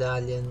blue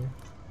medallion.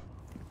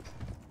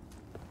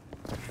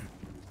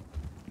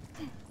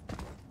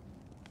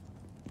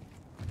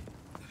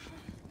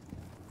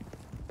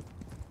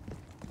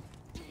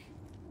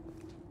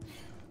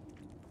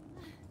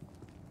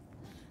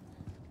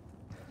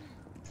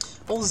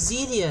 Oh,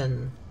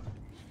 Zillion!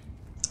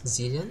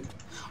 Zillion?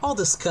 Oh,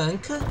 the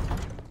skunk?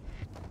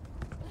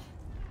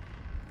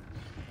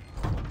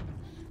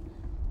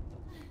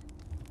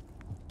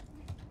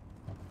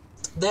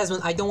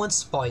 Desmond, I don't want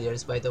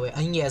spoilers, by the way.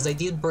 And yes, I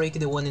did break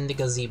the one in the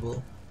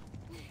gazebo.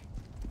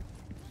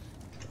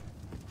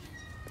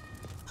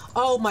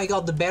 Oh my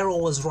god, the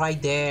barrel was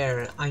right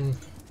there. I'm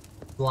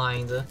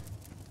blind.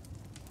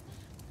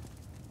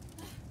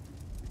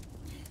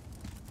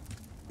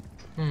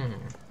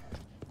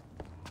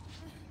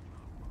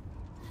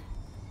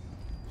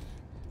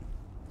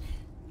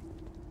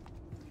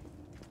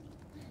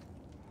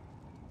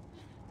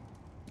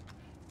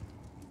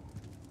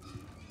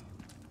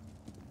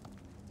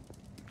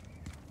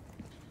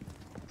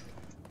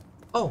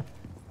 Oh.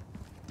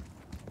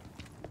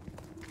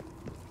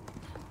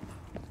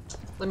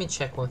 Let me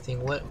check one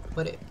thing.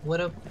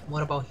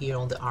 What about here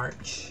on the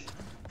arch?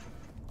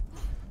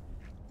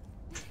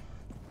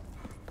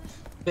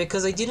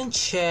 Because I didn't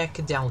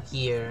check down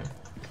here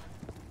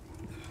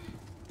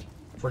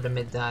for the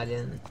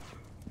medallion.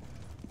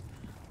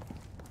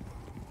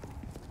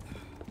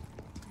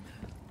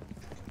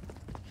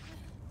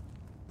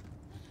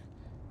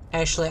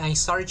 Ashley, I'm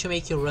sorry to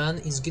make you run.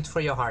 It's good for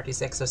your heart.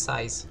 It's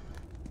exercise.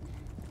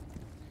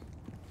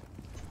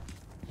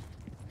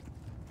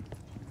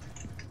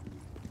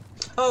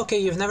 Okay,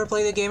 you've never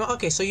played the game?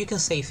 Okay, so you can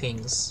say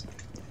things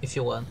if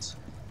you want.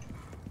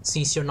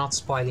 Since you're not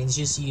spoiling, it's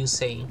just you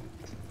saying.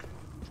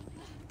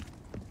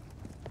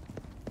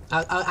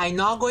 I'm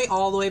not going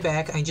all the way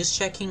back, I'm just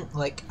checking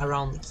like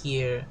around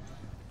here.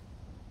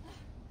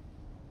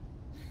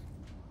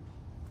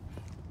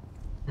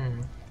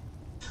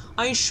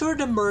 I'm sure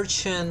the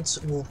merchant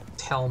will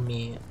tell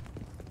me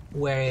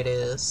where it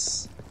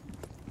is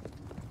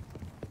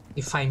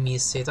if I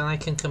miss it, and I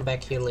can come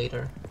back here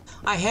later.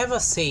 I have a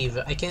save.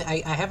 I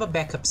have a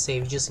backup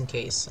save just in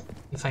case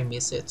if I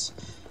miss it.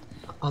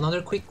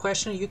 Another quick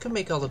question. You can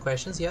make all the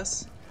questions,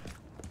 yes?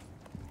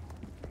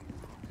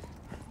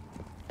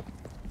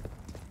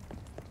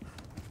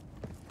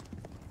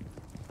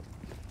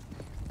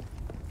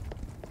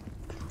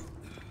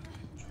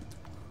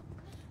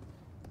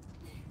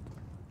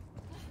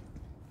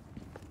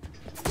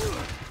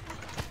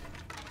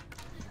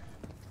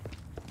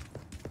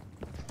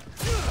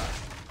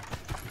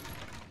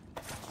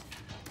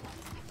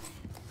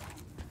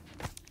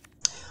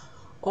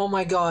 Oh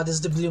my god,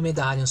 it's the Blue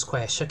Medallions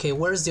quest. Okay,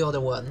 where's the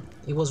other one?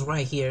 It was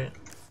right here.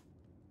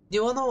 Do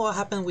you wanna know what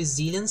happened with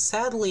Zillion?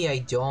 Sadly, I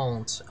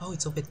don't. Oh,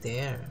 it's over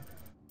there.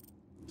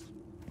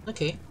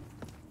 Okay.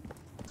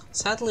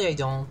 Sadly, I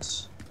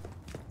don't.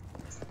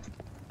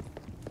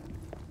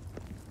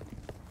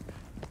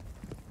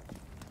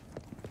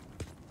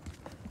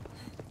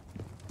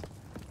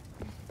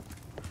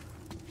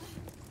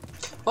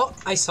 Oh,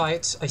 I saw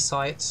it. I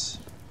saw it.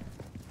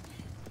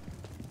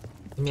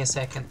 Give me a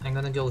second. I'm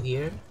gonna go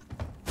here.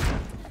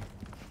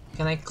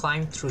 Can I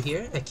climb through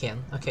here? I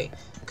can. Okay.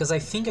 Because I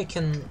think I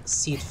can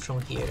see it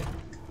from here.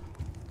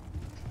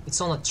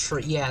 It's on a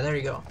tree. Yeah, there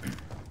you go.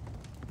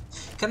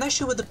 Can I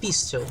shoot with the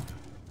pistol?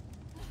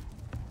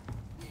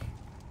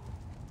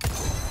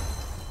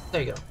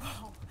 There you go.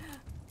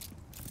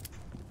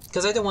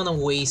 Because I don't want to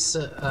waste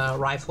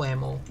rifle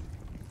ammo.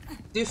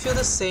 Do you feel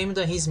the same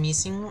that he's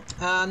missing?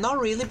 Not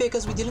really,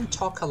 because we didn't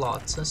talk a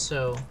lot,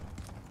 so...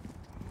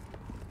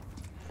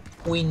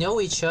 We know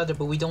each other,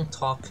 but we don't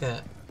talk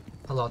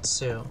a lot,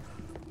 so...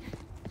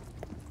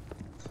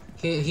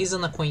 He's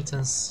an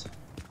acquaintance.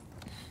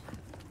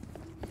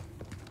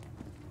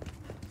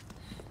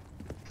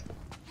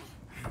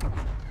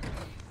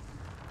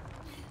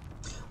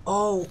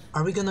 Oh,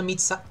 are we gonna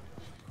meet Wow.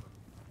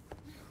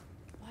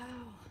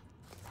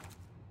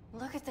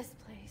 Look at this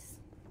place.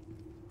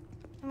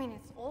 I mean,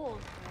 it's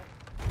old,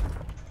 but...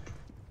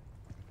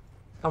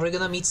 Are we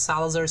gonna meet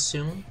Salazar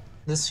soon?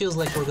 This feels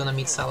like we're gonna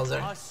meet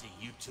Salazar. I see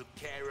you took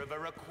care of a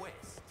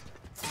request.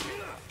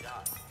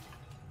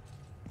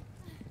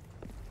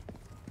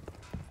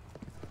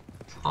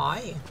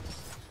 Hi.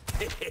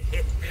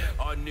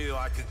 I knew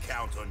I could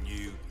count on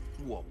you.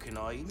 What can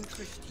I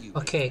interest you in?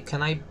 Okay,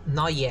 can I...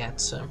 Not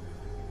yet.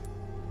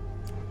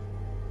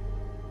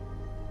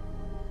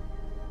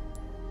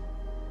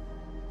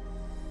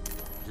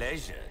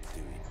 Pleasure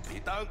doing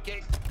it. Don't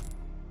get...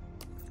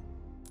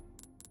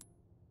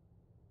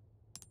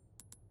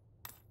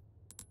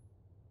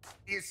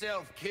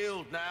 yourself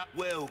killed now.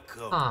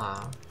 Welcome.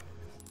 Ah.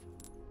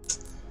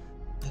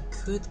 I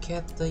could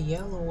get the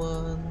yellow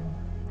one.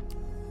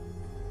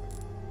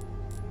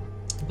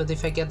 But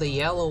if I get the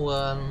yellow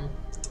one,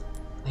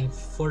 I'm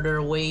further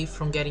away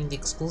from getting the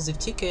exclusive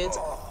ticket.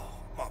 Oh,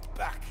 my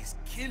back is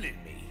killing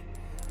me.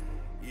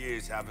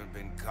 Years haven't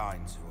been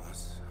kind to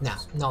us. Nah,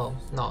 no,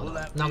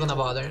 not gonna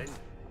bother.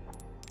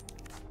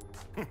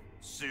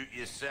 Suit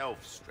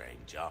yourself,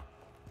 stranger.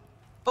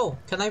 Oh,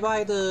 can I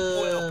buy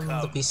the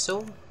Welcome.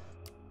 pistol?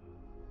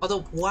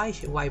 Although, why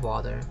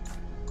bother?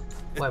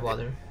 Why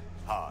bother?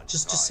 Hard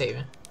Just time. save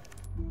it.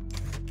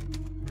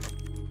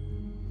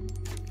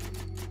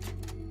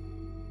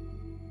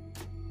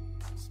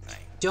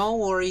 Don't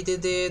worry,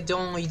 you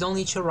don't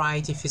need to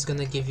write if it's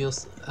gonna give you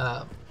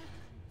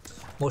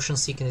motion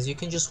sickness. You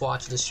can just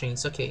watch the stream.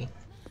 It's okay.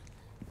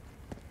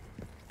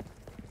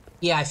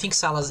 Yeah, I think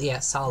Salazar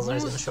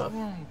is gonna show up.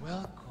 Warm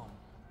welcome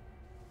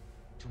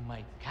to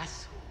my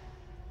castle.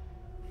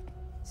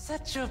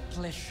 Such a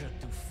pleasure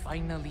to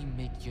finally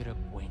make your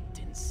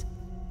acquaintance,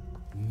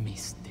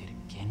 Mr.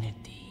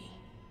 Kennedy.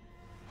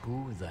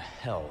 Who the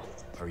hell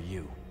are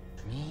you?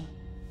 Me?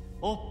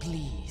 Oh,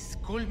 please,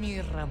 call me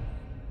Ramón.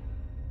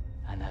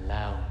 And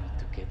allow me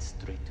to get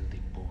straight to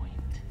the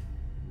point.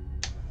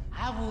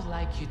 I would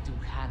like you to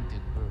hand the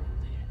girl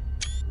there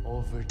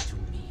over to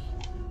me.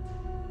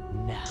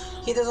 Now.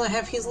 He doesn't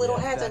have his little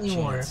Yeah, head that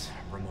anymore. chance,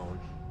 Ramón.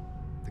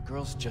 The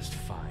girl's just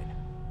fine.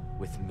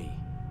 With me.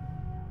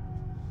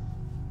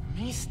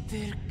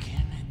 Mr.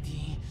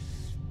 Kennedy,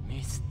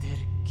 Mr.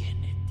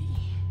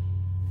 Kennedy.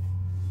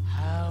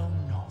 How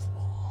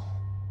novel.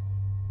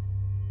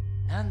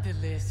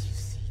 Nonetheless, you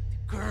see, the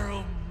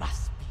girl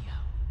must be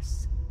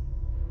ours.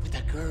 With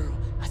a girl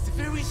as the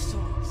very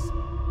source,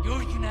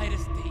 your United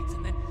States,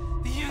 and then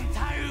the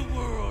entire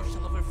world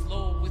shall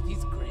overflow with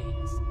his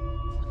grace.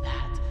 For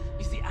that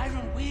is the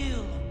iron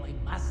will of my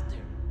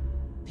master,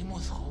 the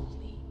most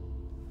holy,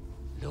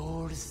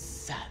 Lord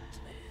Sadler.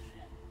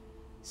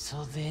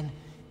 So then,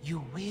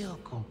 you will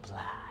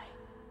comply.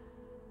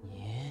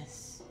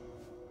 Yes?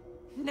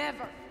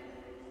 Never!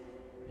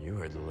 You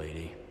heard the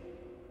lady.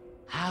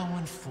 How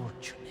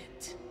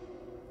unfortunate.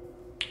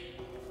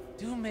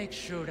 Do make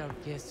sure our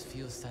guest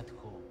feels at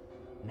home,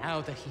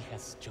 now that he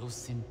has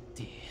chosen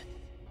death.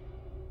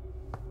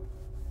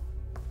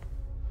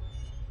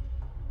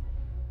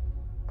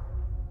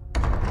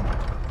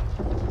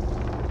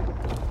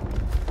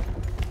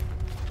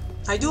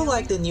 I do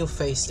like the new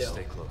face though,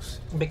 Stay close.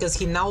 because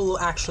he now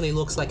actually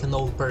looks like an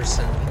old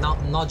person,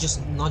 not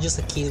just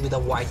a kid with a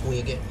white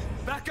wig.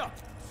 Back up!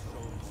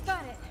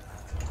 Got it!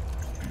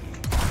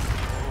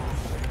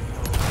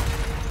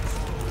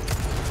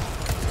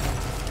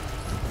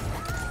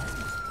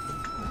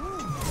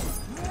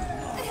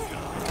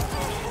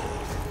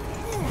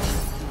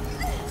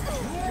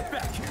 Get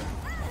back here!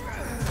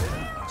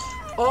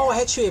 Oh, I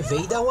had to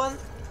evade that one?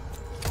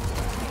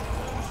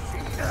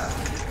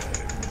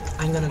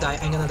 I'm gonna die,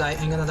 I'm gonna die,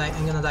 I'm gonna die,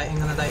 I'm gonna die, I'm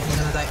gonna die, I'm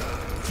gonna die.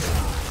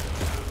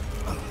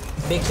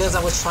 Because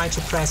I was trying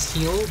to press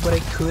heal, but I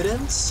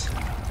couldn't.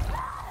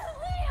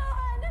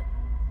 Leon!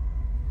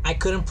 I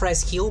couldn't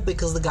press kill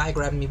because the guy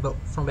grabbed me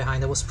from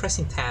behind. I was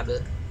pressing tab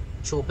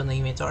to open the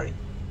inventory.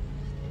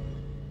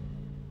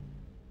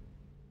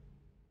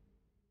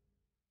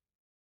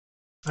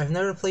 I've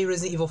never played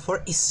Resident Evil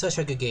 4. It's such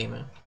a good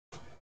game.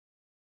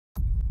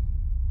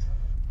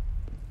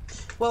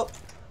 Well,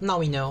 now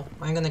we know.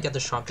 I'm gonna get the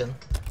shotgun.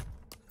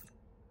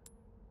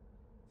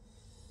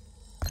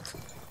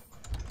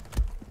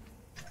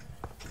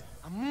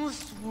 A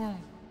moose worm.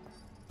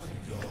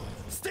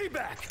 Stay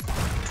back!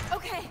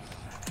 Okay.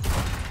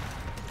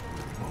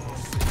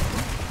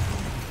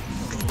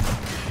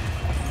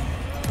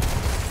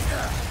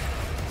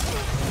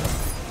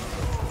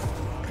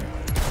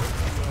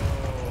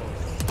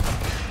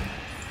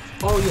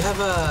 Oh, you have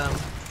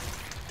a...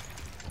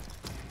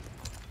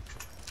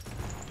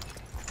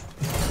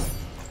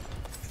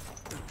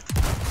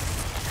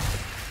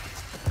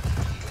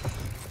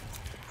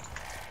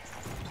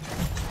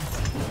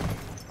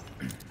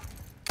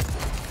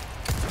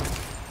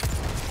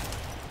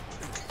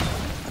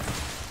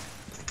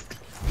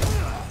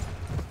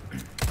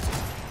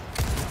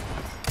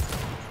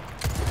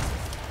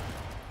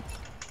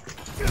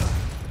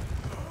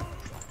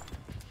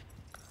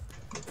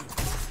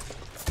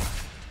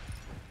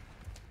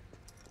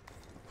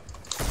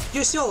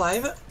 You're still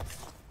alive?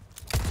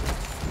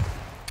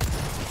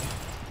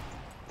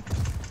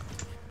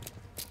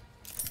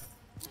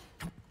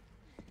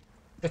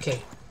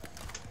 Okay.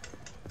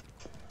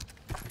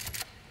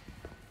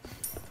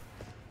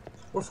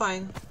 We're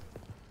fine.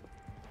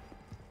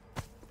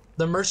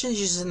 The merchant is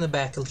just in the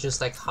back,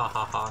 just like, ha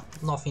ha ha.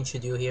 Nothing to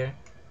do here.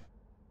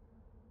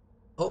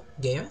 Oh,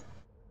 game?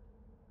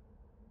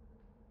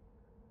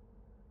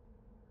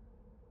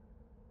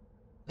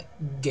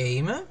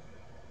 Game?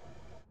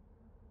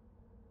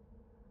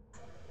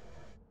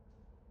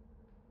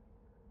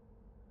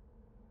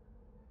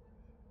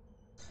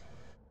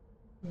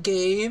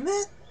 Game?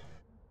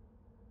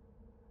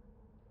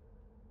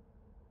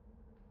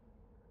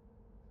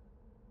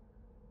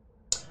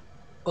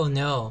 Oh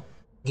no.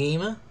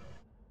 Game?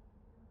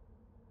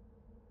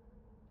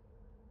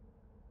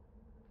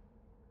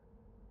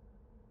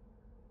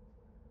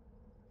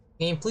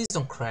 Game, please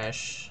don't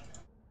crash.